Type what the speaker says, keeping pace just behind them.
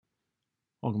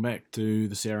Welcome back to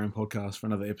the CRM podcast for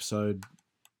another episode.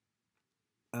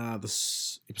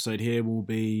 This episode here will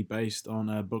be based on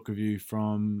a book review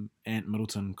from Ant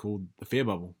Middleton called The Fear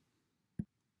Bubble.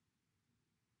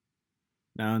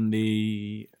 Now, in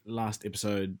the last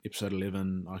episode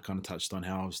 11, I kind of touched on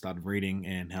how I've started reading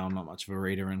and how I'm not much of a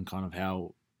reader and kind of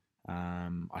how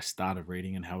I started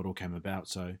reading and how it all came about.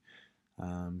 So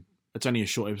it's only a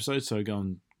short episode, so go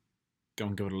and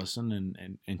give it a listen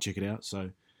and check it out. So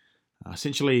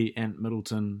essentially, Ant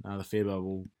Middleton, The Fear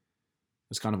Bubble,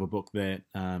 is kind of a book that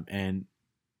Ant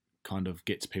kind of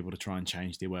gets people to try and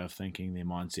change their way of thinking, their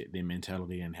mindset, their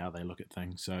mentality, and how they look at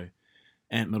things. So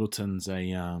Ant Middleton's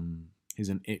he's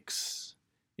an ex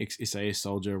SAS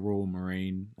soldier, Royal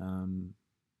Marine,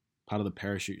 part of the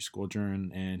parachute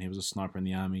squadron, and he was a sniper in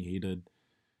the army. He did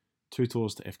 2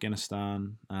 tours to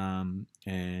Afghanistan,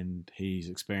 and he's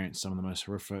experienced some of the most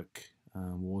horrific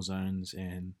war zones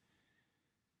and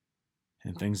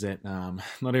things that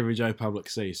not every Joe public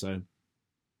sees. So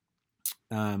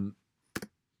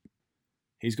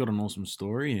he's got an awesome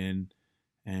story,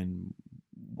 and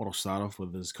what I'll start off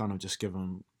with is kind of just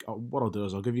what I'll do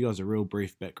is I'll give you guys a real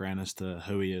brief background as to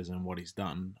who he is and what he's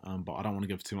done, but I don't want to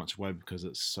give too much away because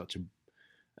it's such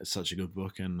a good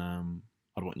book, and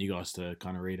I'd want you guys to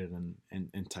kind of read it and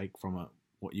take from it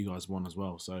what you guys want as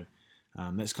well. So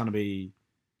that's going to be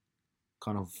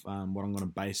kind of what I'm going to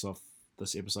base off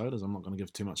this episode. Is I'm not going to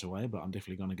give too much away, but I'm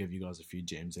definitely going to give you guys a few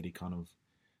gems that he kind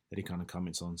of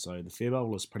comments on. So the Fear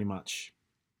Bubble is pretty much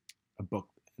a book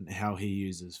and how he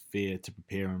uses fear to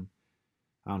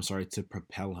to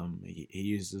propel him. He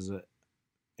uses it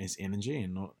as energy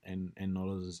and not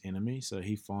as his enemy. So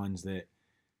he finds that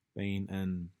being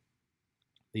in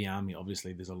the army,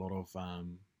 obviously there's a lot of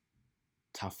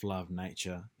tough love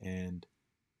nature, and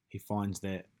he finds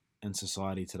that in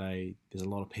society today there's a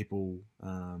lot of people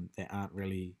that aren't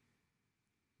really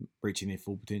reaching their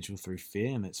full potential through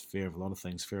fear, and that's fear of a lot of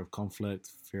things: fear of conflict,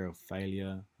 fear of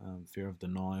failure, fear of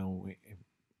denial,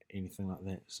 anything like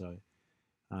that. So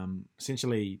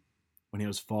essentially, when he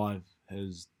was 5,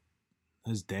 his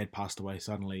dad passed away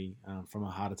suddenly from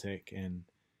a heart attack, and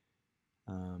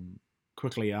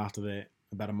quickly after that,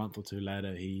 about a month or two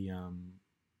later, he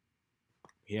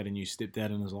had a new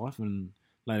stepdad in his life, and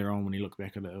later on, when he looked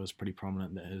back at it, it was pretty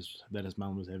prominent that his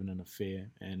mum was having an affair.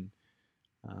 And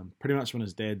pretty much when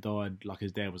his dad died, like,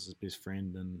 his dad was his best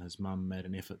friend, and his mum made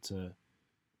an effort to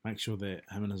make sure that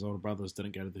him and his older brothers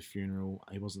didn't go to the funeral.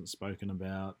 He wasn't spoken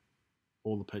about.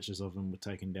 All the pictures of him were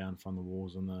taken down from the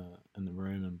walls in the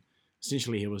room, and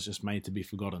essentially he was just made to be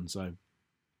forgotten. So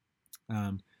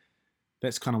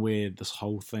that's kind of where this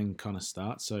whole thing kind of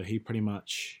starts. So his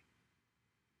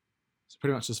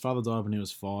father died when he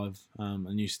was 5. A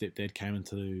new stepdad came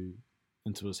into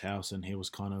his house, and he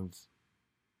was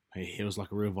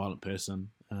like a real violent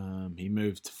person. He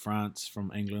moved to France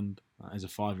from England as a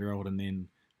 5-year-old, and then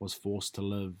was forced to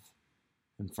live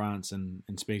in France and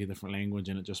speak a different language,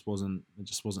 and it just wasn't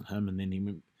him. And then he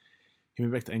went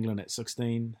back to England at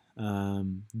 16,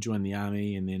 joined the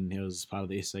army, and then he was part of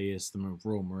the SAS, the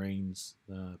Royal Marines,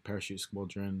 the parachute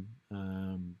squadron,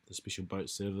 the special boat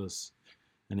service,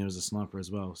 and he was a sniper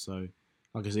as well. So,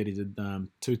 like I said, he did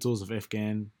 2 tours of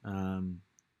Afghan.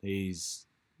 He's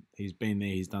been there,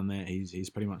 he's done that, he's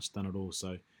pretty much done it all.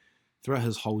 So throughout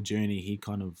his whole journey, he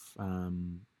kind of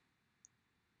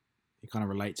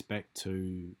relates back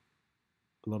to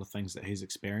a lot of things that he's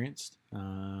experienced,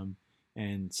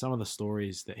 and some of the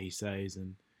stories that he says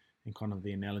and kind of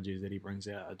the analogies that he brings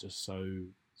out are just so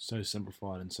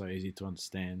simplified and so easy to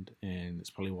understand. And it's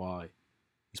probably why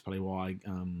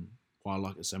I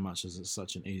like it so much, as it's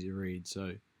such an easy read.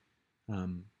 So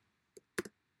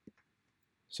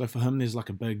so for him, there's like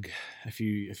a big, if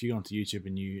you go onto YouTube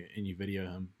and you video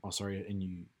him, and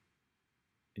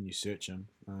you search him,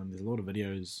 there's a lot of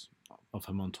videos of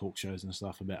him on talk shows and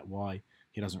stuff about why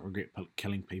he doesn't regret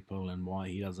killing people, and why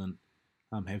he doesn't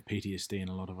have PTSD, and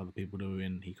a lot of other people do.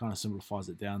 And he kind of simplifies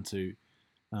it down to,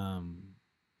 I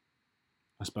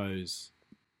suppose,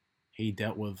 he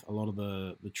dealt with a lot of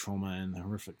the trauma and the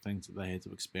horrific things that they had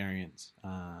to experience,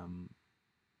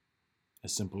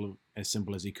 as simple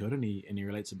as he could, and he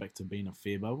relates it back to being a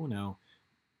fear bubble. Now,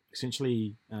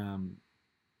 essentially,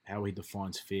 how he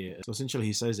defines fear. So essentially,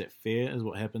 he says that fear is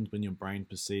what happens when your brain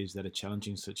perceives that a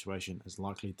challenging situation is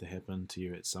likely to happen to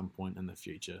you at some point in the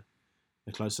future.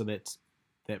 The closer that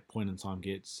point in time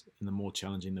gets, and the more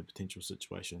challenging the potential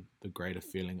situation, the greater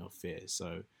feeling of fear.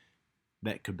 So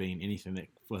that could mean anything. That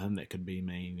for him, that could be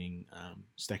meaning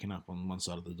stacking up on one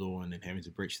side of the door and then having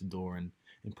to breach the door and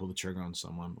pull the trigger on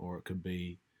someone, or it could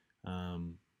be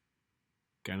going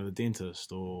to the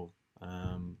dentist, or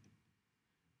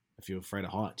if you're afraid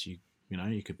of heights, you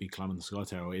could be climbing the sky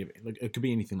tower, or whatever. Like, it could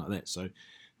be anything like that. So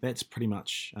that's pretty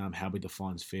much how he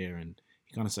defines fear. And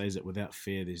he kind of says that without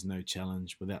fear, there's no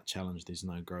challenge. Without challenge, there's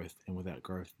no growth. And without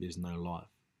growth, there's no life.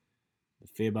 The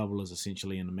fear bubble is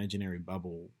essentially an imaginary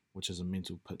bubble, which is a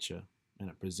mental picture, and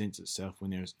it presents itself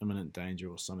when there is imminent danger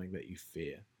or something that you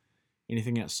fear.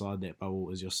 Anything outside that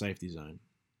bubble is your safety zone,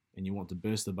 and you want to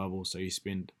burst the bubble so you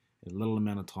spend as little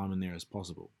amount of time in there as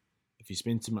possible. If you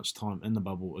spend too much time in the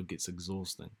bubble, it gets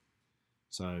exhausting.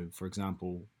 So, for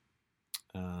example,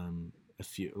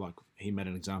 if you like, he made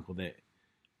an example that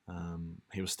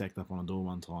he was stacked up on a door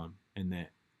one time, and that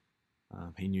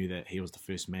he knew that he was the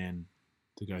first man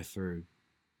to go through,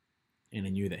 and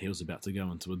he knew that he was about to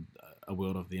go into a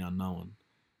world of the unknown.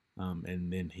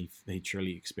 And then he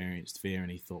truly experienced fear,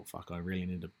 and he thought, "Fuck, I really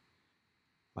need to."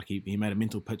 Like he made a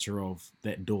mental picture of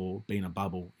that door being a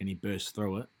bubble, and he burst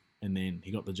through it, and then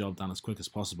he got the job done as quick as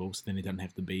possible. So then he didn't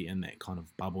have to be in that kind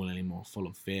of bubble anymore, full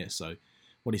of fear. So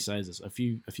what he says is, if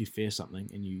you fear something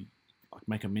and you like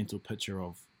make a mental picture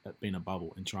of it being a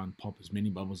bubble, and try and pop as many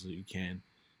bubbles as you can,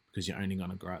 because you're only going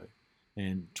to grow,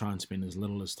 and try and spend as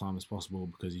little as time as possible,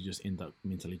 because you just end up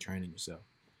mentally training yourself.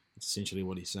 It's essentially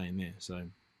what he's saying there. So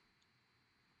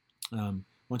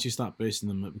once you start bursting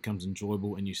them, it becomes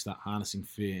enjoyable, and you start harnessing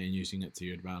fear and using it to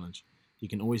your advantage. You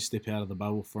can always step out of the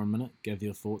bubble for a minute, gather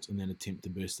your thoughts, and then attempt to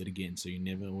burst it again, so you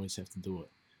never always have to do it,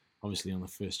 obviously on the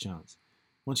first chance.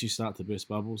 Once you start to burst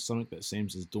bubbles, something that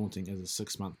seems as daunting as a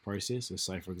 6-month process, so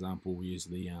say for example, we use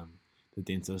the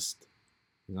dentist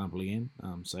example again.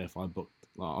 Say if I booked,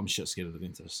 well, I'm shit scared of the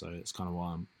dentist, so it's kind of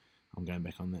why I'm going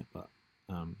back on that. But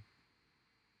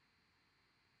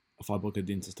if I book a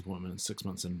dentist appointment in 6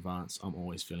 months in advance, I'm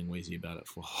always feeling wheezy about it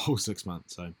for a whole 6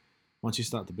 months. So once you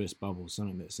start to burst bubbles,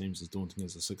 something that seems as daunting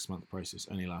as a 6-month process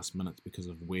only lasts minutes, because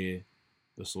of where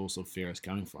the source of fear is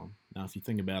coming from. Now, if you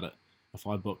think about it, if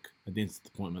I book a dentist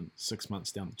appointment 6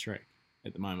 months down the track,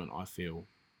 at the moment I feel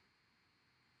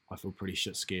pretty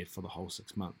shit scared for the whole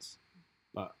 6 months.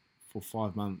 But for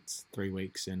 5 months, 3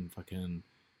 weeks, and fucking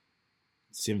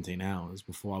 17 hours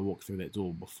before I walk through that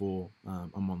door, before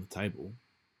I'm on the table,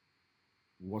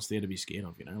 what's there to be scared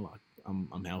of? Like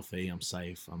I'm healthy, I'm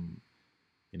safe,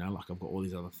 like I've got all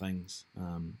these other things,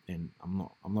 and I'm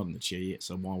not in the chair yet.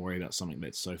 So why worry about something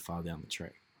that's so far down the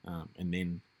track? And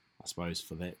then I suppose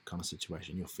for that kind of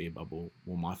situation, your fear bubble,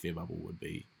 well, my fear bubble would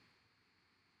be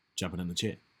jumping in the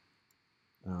chair.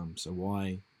 So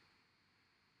why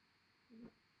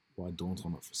daunt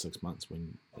on it for 6 months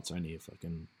when it's only a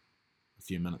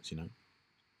few minutes,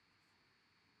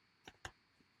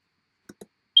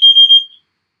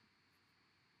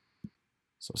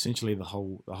 So essentially, the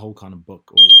whole kind of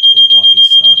book, or why he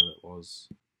started it was,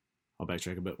 I'll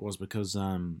backtrack a bit, was because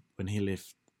when he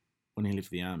left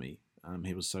the army,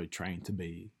 he was so trained to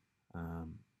be a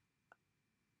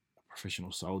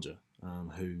professional soldier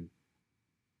who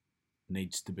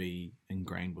needs to be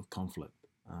ingrained with conflict.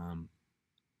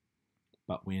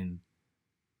 But when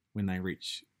they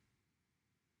reach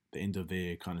the end of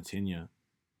their kind of tenure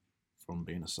from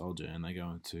being a soldier, and they go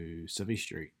into Civvy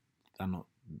Street,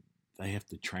 they have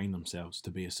to train themselves to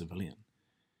be a civilian.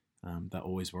 They're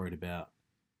always worried about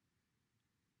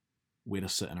where to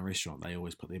sit in a restaurant. They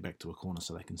always put their back to a corner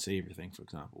so they can see everything, for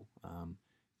example.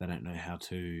 They don't know how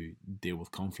to deal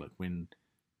with conflict when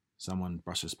someone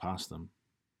brushes past them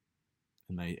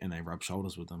and they rub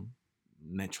shoulders with them.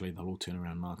 Naturally, they'll all turn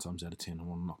around 9 times out of 10 and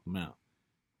want to knock them out.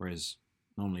 Whereas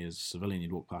normally, as a civilian,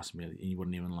 you'd walk past them and you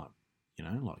wouldn't even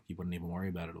you wouldn't even worry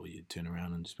about it, or you'd turn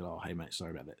around and just be like, "Oh, hey mate,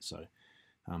 sorry about that." So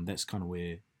that's kind of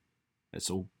where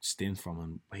it's all stemmed from.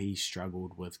 And he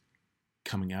struggled with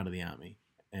coming out of the army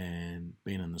and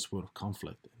being in this world of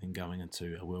conflict, and then going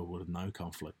into a world with no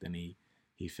conflict. And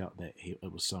he felt that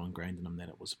it was so ingrained in him that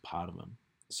it was part of him.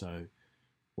 So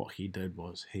what he did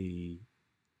was, he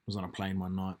was on a plane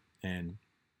one night, and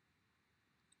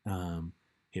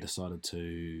he decided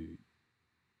to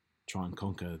try and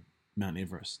conquer Mount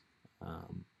Everest.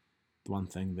 The one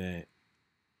thing that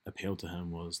appealed to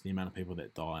him was the amount of people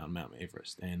that die on Mount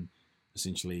Everest, and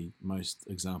essentially most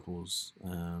examples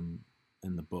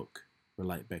in the book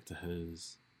relate back to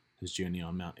his journey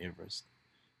on Mount Everest.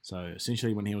 So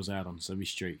essentially, when he was out on Civvy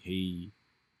Street, he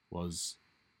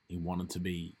wanted to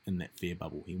be in that fear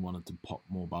bubble. He wanted to pop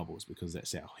more bubbles, because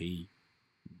that's how he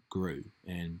grew,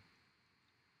 and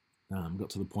got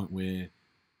to the point where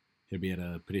he'd be at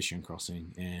a pedestrian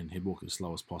crossing and he'd walk as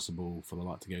slow as possible for the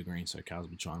light to go green, so cars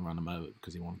would try and run him over,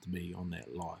 because he wanted to be on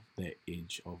that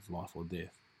edge of life or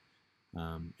death.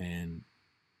 And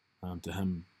to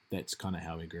him, that's kind of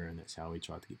how he grew, and that's how he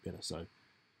tried to get better. So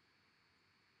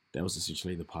that was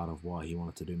essentially the part of why he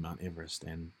wanted to do Mount Everest.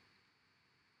 And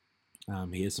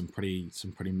He has some pretty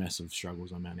massive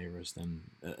struggles on Mount Everest, and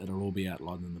it'll all be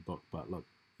outlined in the book. But look,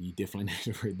 you definitely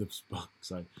need to read this book.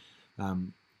 So,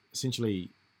 um, essentially,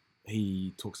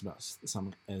 he talks about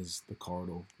something as the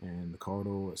corridor, and the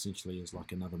corridor essentially is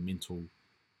like another mental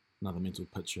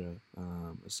picture.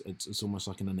 It's almost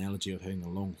like an analogy of having a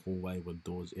long hallway with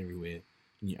doors everywhere,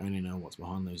 and you only know what's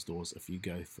behind those doors if you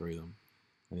go through them.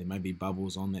 And there may be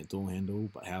bubbles on that door handle,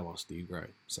 but how else do you grow?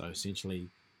 So essentially,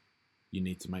 you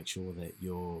need to make sure that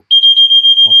you're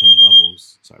popping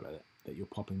bubbles. Sorry about that. That you're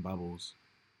popping bubbles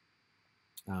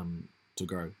to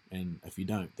grow, and if you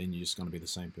don't, then you're just going to be the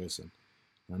same person.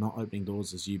 Now, not opening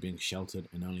doors is you being sheltered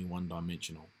and only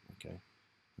one-dimensional. Okay.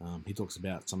 He talks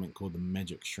about something called the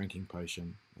magic shrinking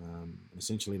potion.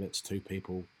 Essentially, that's two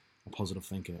people, a positive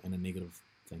thinker and a negative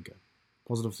thinker.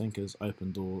 Positive thinkers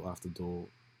open door after door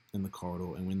in the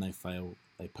corridor, and when they fail,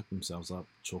 they pick themselves up,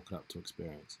 chalk it up to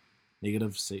experience.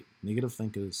 Negative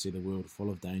thinkers see the world full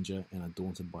of danger and are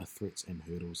daunted by threats and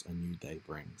hurdles a new day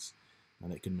brings. Now,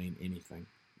 that could mean anything.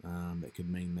 That could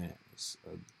mean that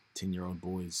a 10-year-old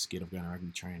boy is scared of going to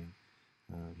rugby training.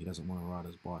 He doesn't want to ride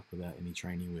his bike without any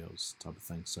training wheels, type of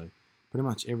thing. So, pretty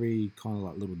much every kind of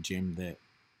like little gem that,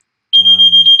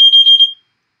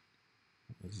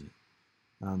 what is it?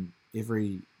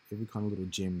 Every kind of little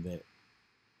gem that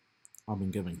I've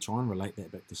been giving, try and relate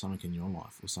that back to something in your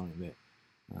life or something that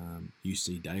you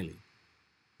see daily.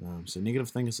 So negative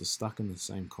thinkers are stuck in the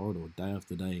same corridor day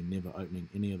after day, never opening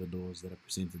any of the doors that are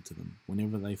presented to them.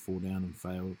 Whenever they fall down and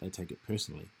fail, they take it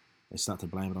personally. They start to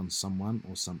blame it on someone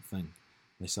or something.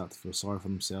 They start to feel sorry for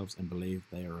themselves and believe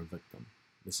they are a victim.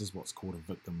 This is what's called a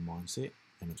victim mindset,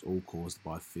 and it's all caused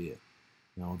by fear.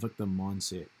 Now, a victim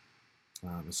mindset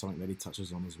is something that he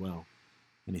touches on as well.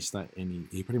 And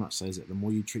he pretty much says that the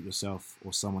more you treat yourself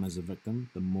or someone as a victim,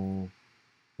 the more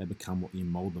they become what you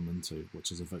mold them into,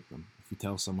 which is a victim. If you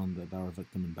tell someone that they're a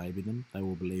victim and baby them, they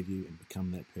will believe you and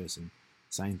become that person,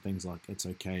 saying things like, it's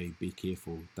okay, be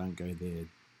careful, don't go there,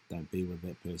 don't be with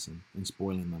that person, and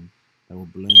spoiling them. They will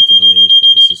learn to believe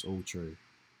that this is all true.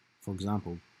 For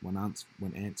example, when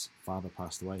Ant's father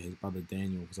passed away, his brother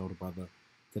Daniel, his older brother,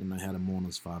 didn't know how to mourn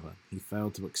his father. He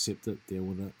failed to accept it, deal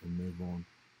with it, and move on.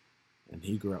 And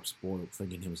he grew up spoiled,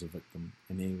 thinking he was a victim,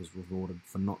 and he was rewarded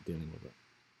for not dealing with it.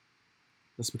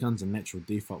 This becomes a natural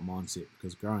default mindset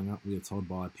because growing up, we are told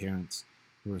by our parents,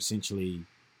 who are essentially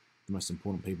the most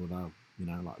important people they're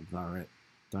at,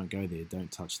 don't go there,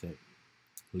 don't touch that,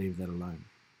 leave that alone.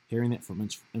 Hearing that from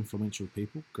influential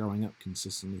people, growing up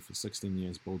consistently for 16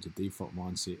 years builds a default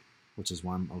mindset, which is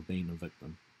one of being a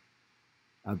victim.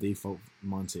 Our default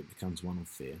mindset becomes one of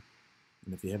fear.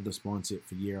 And if you have this mindset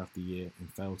for year after year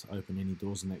and fail to open any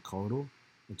doors in that corridor,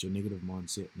 it's your negative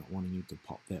mindset not wanting you to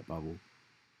pop that bubble.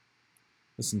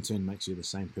 This in turn makes you the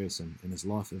same person, and as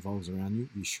life evolves around you,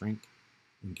 you shrink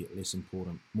and get less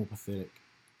important, more pathetic,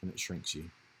 and it shrinks you.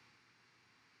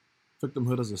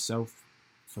 Victimhood is a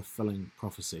self-fulfilling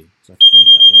prophecy. So if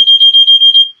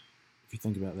you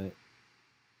think about that,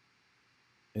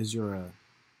 as you're a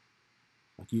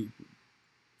like you,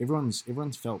 everyone's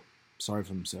felt sorry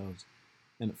for themselves,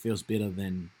 and it feels better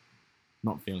than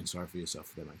not feeling sorry for yourself,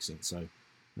 if that makes sense. So,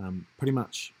 pretty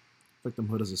much,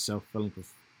 victimhood is a self-fulfilling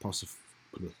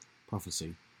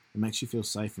prophecy. It makes you feel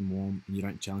safe and warm, and you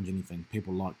don't challenge anything.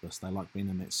 People like this. They like being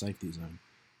in that safety zone.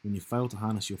 When you fail to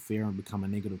harness your fear and become a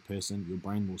negative person, your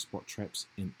brain will spot traps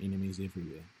and enemies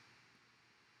everywhere.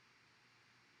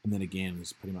 And that again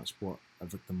is pretty much what a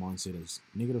victim mindset is.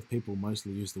 Negative people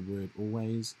mostly use the word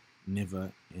always,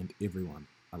 never, and everyone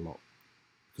a lot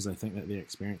because they think that their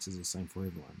experience is the same for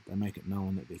everyone. They make it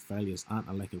known that their failures aren't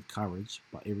a lack of courage,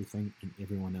 but everything and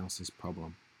everyone else's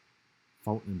problem.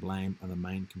 Fault and blame are the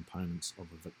main components of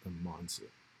a victim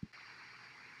mindset.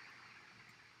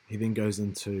 He then goes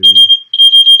into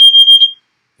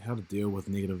how to deal with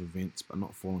negative events but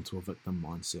not fall into a victim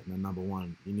mindset. Now, number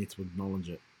one, you need to acknowledge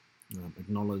it.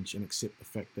 Acknowledge and accept the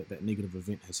fact that that negative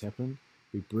event has happened.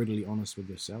 Be brutally honest with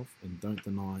yourself and don't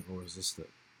deny or resist it.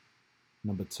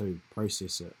 Number two,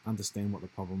 process it. Understand what the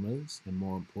problem is and,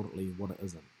 more importantly, what it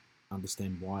isn't.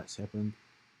 Understand why it's happened.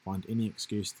 Find any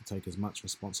excuse to take as much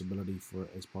responsibility for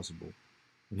it as possible.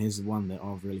 And here's the one that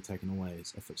I've really taken away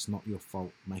is if it's not your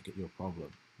fault, make it your problem.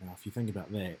 Now, if you think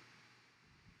about that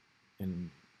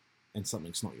and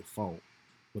something's not your fault,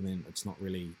 well then it's not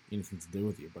really anything to do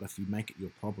with you. But if you make it your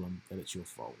problem that it's your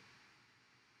fault,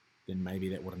 then maybe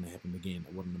that wouldn't have happened again.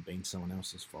 It wouldn't have been someone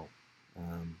else's fault.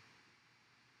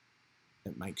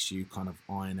 It makes you kind of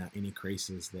iron out any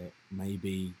creases that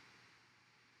maybe,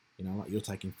 like you're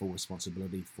taking full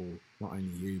responsibility for not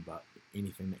only you, but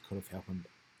anything that could have happened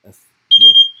if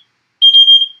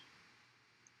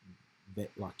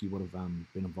that like you would have been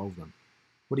involved in.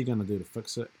 What are you going to do to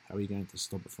fix it? How are you going to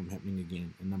stop it from happening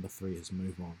again? And number three is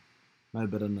move on. No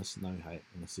bitterness, no hate,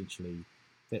 and essentially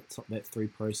that three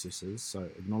processes. So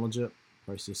acknowledge it,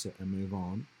 process it, and move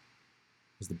on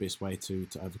is the best way to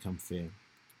overcome fear.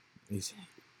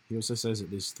 He also says that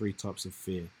there's three types of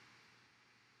fear.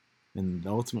 And the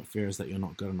ultimate fear is that you're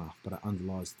not good enough, but it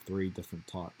underlies three different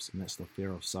types, and that's the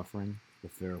fear of suffering, the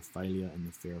fear of failure, and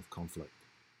the fear of conflict.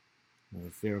 Now,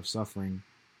 the fear of suffering,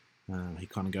 he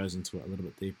kind of goes into it a little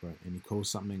bit deeper, and he calls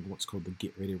something what's called the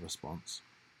get ready response.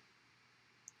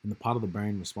 And the part of the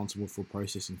brain responsible for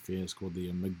processing fear is called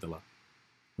the amygdala.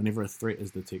 Whenever a threat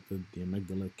is detected, the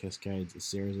amygdala cascades a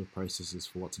series of processes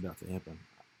for what's about to happen.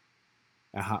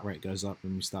 Our heart rate goes up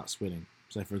when we start sweating.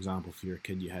 Say, for example, if you're a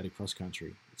kid you hated cross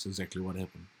country, it's exactly what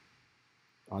happened.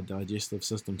 Our digestive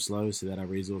system slows so that our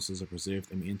resources are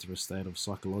preserved and we enter a state of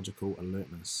psychological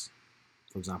alertness.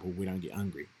 For example, we don't get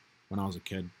hungry. When I was a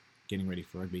kid getting ready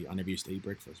for rugby, I never used to eat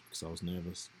breakfast because I was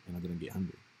nervous and I didn't get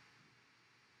hungry.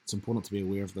 It's important to be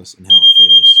aware of this and how it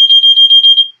feels.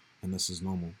 And this is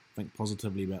normal. Think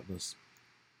positively about this.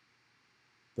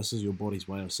 This is your body's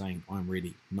way of saying, I'm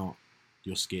ready, not,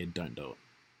 you're scared, don't do it.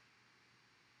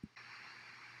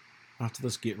 After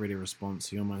this get ready response,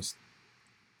 he goes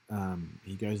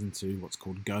into what's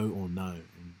called go or no.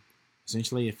 And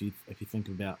essentially, if you think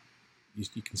about,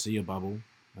 you can see your bubble,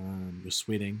 you're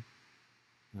sweating,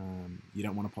 you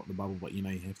don't want to pop the bubble, but you know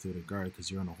you have to grow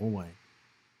because you're in a hallway.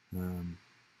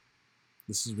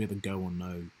 This is where the go or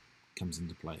no comes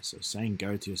into play. So saying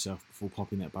go to yourself before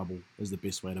popping that bubble is the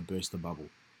best way to burst the bubble.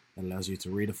 It allows you to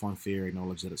redefine fear,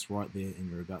 acknowledge that it's right there,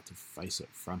 and you're about to face it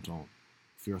front on.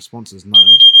 If your response is no,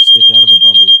 step out of the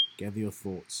bubble, gather your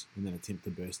thoughts, and then attempt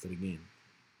to burst it again.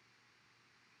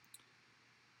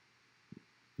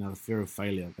 Now, the fear of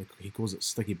failure, he calls it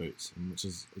sticky boots,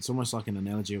 it's almost like an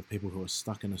analogy of people who are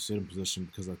stuck in a certain position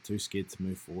because they're too scared to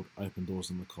move forward, open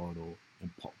doors in the corridor,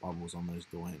 and pop bubbles on those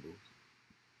door handles.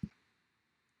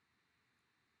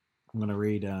 I'm going to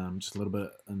read just a little bit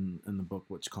in the book,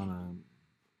 which kind of,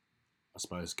 I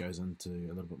suppose, goes into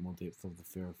a little bit more depth of the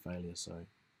fear of failure. So it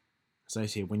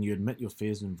says here, when you admit your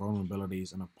fears and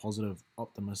vulnerabilities in a positive,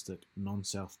 optimistic,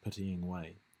 non-self-pitying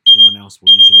way, everyone else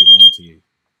will usually warm to you.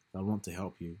 They'll want to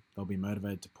help you. They'll be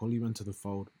motivated to pull you into the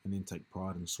fold and then take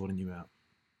pride in sorting you out.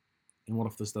 And what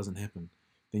if this doesn't happen?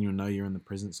 Then you'll know you're in the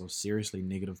presence of seriously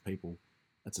negative people.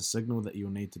 It's a signal that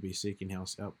you'll need to be seeking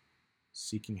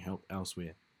help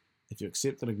elsewhere. If you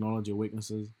accept and acknowledge your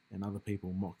weaknesses and other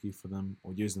people mock you for them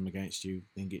or use them against you,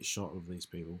 then get shot of these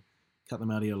people. Cut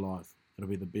them out of your life. It'll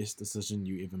be the best decision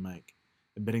you ever make.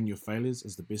 Admitting your failures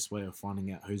is the best way of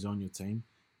finding out who's on your team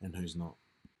and who's not.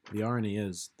 The irony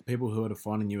is, the people who are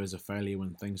defining you as a failure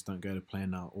when things don't go to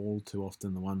plan are all too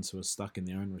often the ones who are stuck in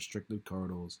their own restricted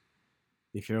corridors.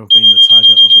 The fear of being the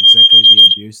target of exactly the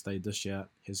abuse they dish out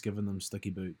has given them sticky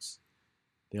boots.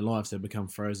 Their lives have become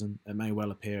frozen. It may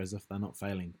well appear as if they're not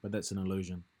failing, but that's an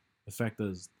illusion. The fact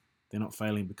is, they're not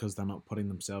failing because they're not putting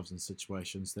themselves in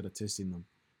situations that are testing them.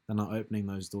 They're not opening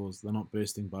those doors. They're not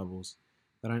bursting bubbles.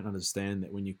 They don't understand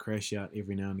that when you crash out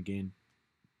every now and again,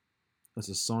 it's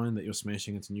a sign that you're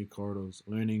smashing into new corridors,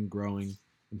 learning, growing,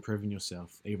 improving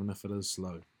yourself, even if it is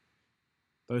slow.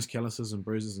 Those calluses and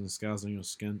bruises and scars on your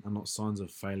skin are not signs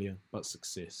of failure, but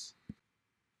success.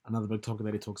 Another big topic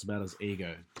that he talks about is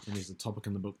ego, and there's a topic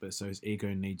in the book that says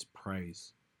ego needs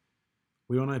praise.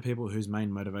 We all know people whose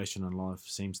main motivation in life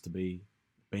seems to be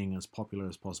being as popular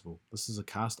as possible. This is a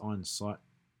cast iron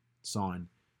sign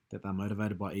that they're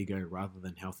motivated by ego rather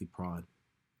than healthy pride.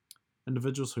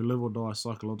 Individuals who live or die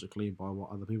psychologically by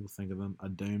what other people think of them are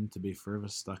doomed to be forever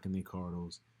stuck in their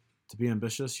corridors. To be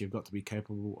ambitious, you've got to be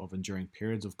capable of enduring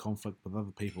periods of conflict with other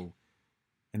people,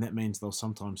 and that means they'll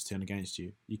sometimes turn against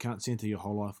you. You can't center your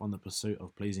whole life on the pursuit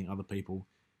of pleasing other people,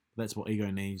 but that's what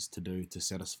ego needs to do to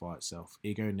satisfy itself.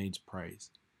 Ego needs praise.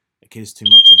 It cares too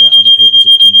much about other people's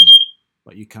opinion,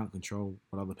 but you can't control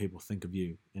what other people think of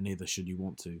you, and neither should you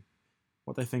want to.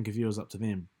 What they think of you is up to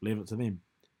them. Leave it to them.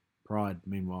 Pride,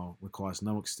 meanwhile, requires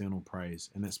no external praise,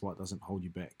 and that's why it doesn't hold you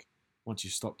back. Once you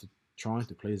stop trying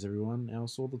to please everyone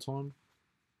else all the time,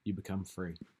 you become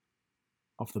free.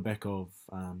 Off the back of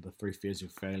the three fears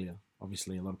of failure,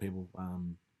 obviously a lot of people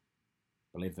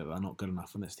believe that they're not good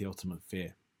enough, and that's the ultimate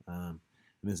fear. And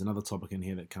there's another topic in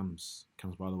here that comes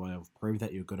by the way of prove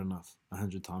that you're good enough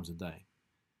 100 times a day.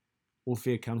 All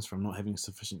fear comes from not having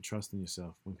sufficient trust in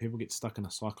yourself. When people get stuck in a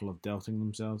cycle of doubting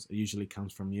themselves, it usually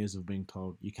comes from years of being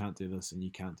told you can't do this and you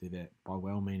can't do that by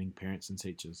well-meaning parents and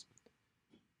teachers.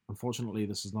 Unfortunately,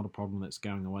 this is not a problem that's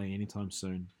going away anytime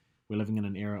soon. We're living in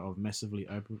an era of massively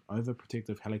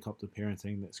overprotective helicopter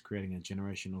parenting that's creating a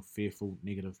generation of fearful,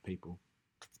 negative people.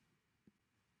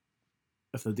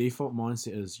 If the default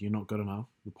mindset is you're not good enough,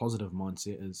 the positive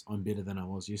mindset is I'm better than I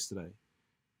was yesterday.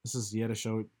 This is the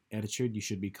attitude you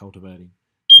should be cultivating.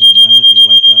 From the moment you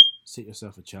wake up, set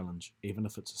yourself a challenge, even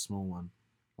if it's a small one,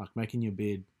 like making your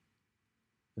bed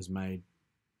is made,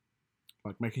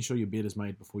 like making sure your bed is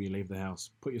made before you leave the house.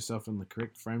 Put yourself in the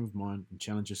correct frame of mind and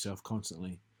challenge yourself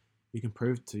constantly. You can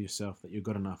prove to yourself that you're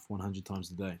good enough 100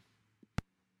 times a day.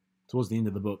 Towards the end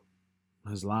of the book,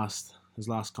 his last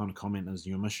kind of comment is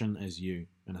your mission is you,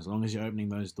 and as long as you're opening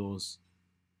those doors,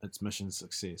 it's mission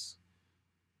success.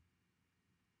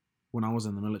 When I was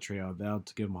in the military, I vowed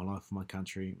to give my life for my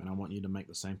country, and I want you to make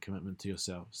the same commitment to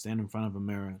yourself. Stand in front of a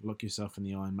mirror, look yourself in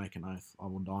the eye, and make an oath. I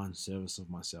will die in service of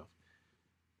myself.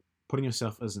 Putting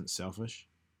yourself isn't selfish.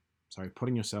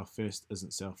 Putting yourself first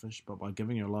isn't selfish, but by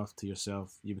giving your life to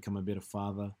yourself, you become a better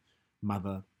father,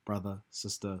 mother, brother,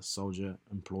 sister, soldier,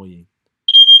 employee.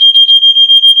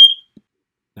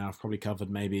 Now, I've probably covered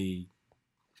maybe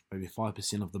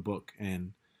 5% of the book,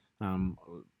 and um,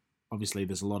 obviously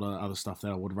there's a lot of other stuff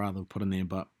that I would rather put in there,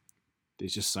 but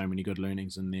there's just so many good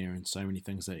learnings in there and so many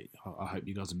things that I hope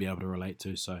you guys will be able to relate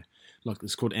to. So, look,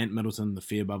 it's called Ant Middleton, The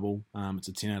Fear Bubble. It's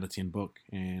a 10 out of 10 book,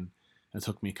 and it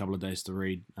took me a couple of days to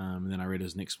read. And then I read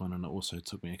his next one, and it also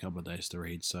took me a couple of days to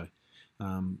read. So,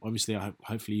 obviously,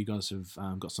 hopefully you guys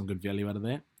have got some good value out of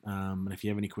that. And if you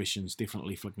have any questions,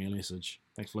 definitely flick me a message.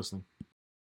 Thanks for listening.